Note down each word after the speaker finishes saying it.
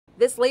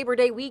This Labor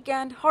Day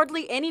weekend,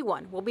 hardly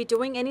anyone will be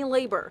doing any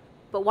labor.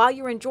 But while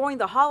you're enjoying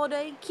the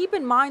holiday, keep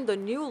in mind the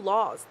new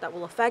laws that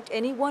will affect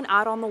anyone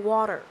out on the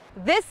water.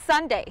 This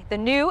Sunday, the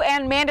new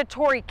and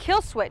mandatory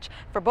kill switch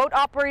for boat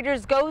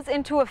operators goes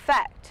into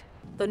effect.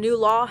 The new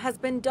law has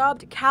been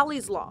dubbed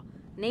Callie's Law,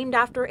 named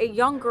after a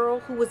young girl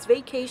who was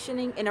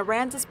vacationing in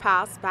Aransas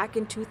Pass back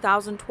in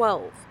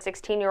 2012. A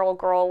 16-year-old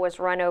girl was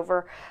run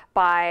over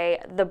by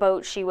the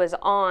boat she was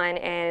on,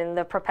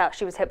 and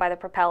she was hit by the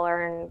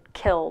propeller and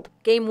killed.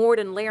 Game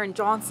Warden Laren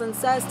Johnson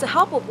says to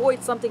help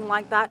avoid something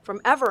like that from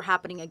ever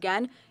happening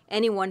again,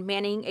 anyone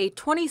manning a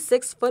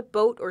 26-foot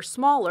boat or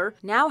smaller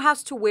now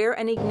has to wear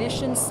an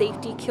ignition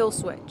safety kill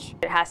switch.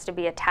 It has to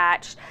be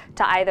attached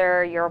to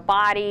either your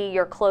body,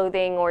 your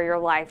clothing, or your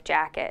life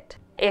jacket.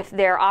 If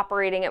they're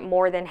operating at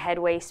more than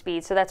headway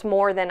speed, so that's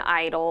more than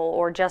idle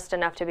or just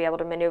enough to be able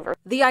to maneuver.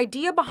 The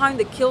idea behind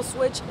the kill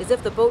switch is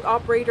if the boat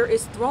operator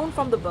is thrown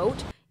from the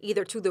boat,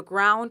 either to the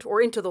ground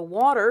or into the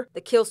water,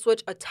 the kill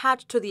switch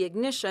attached to the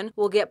ignition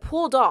will get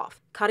pulled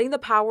off, cutting the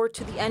power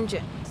to the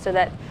engine. So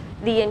that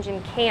the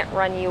engine can't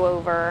run you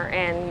over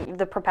and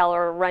the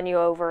propeller run you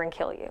over and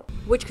kill you.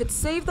 Which could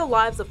save the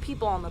lives of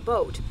people on the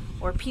boat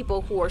or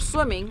people who are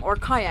swimming or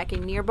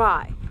kayaking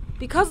nearby.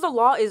 Because the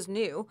law is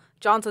new,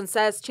 Johnson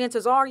says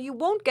chances are you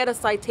won't get a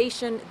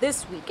citation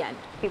this weekend.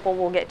 People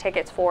will get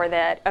tickets for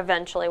that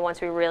eventually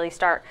once we really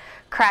start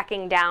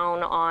cracking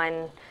down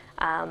on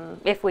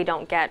if we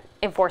don't get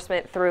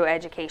enforcement through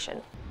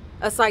education.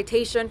 A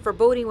citation for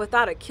boating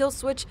without a kill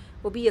switch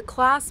will be a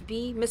Class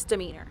B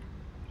misdemeanor.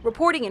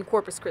 Reporting in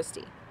Corpus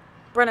Christi,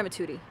 Brenna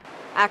Matuti,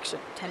 Action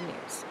 10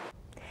 News.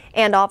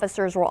 And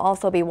officers will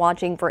also be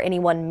watching for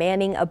anyone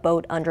manning a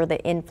boat under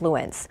the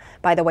influence.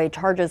 By the way,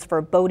 charges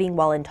for boating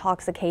while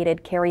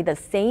intoxicated carry the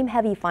same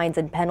heavy fines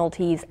and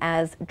penalties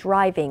as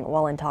driving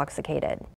while intoxicated.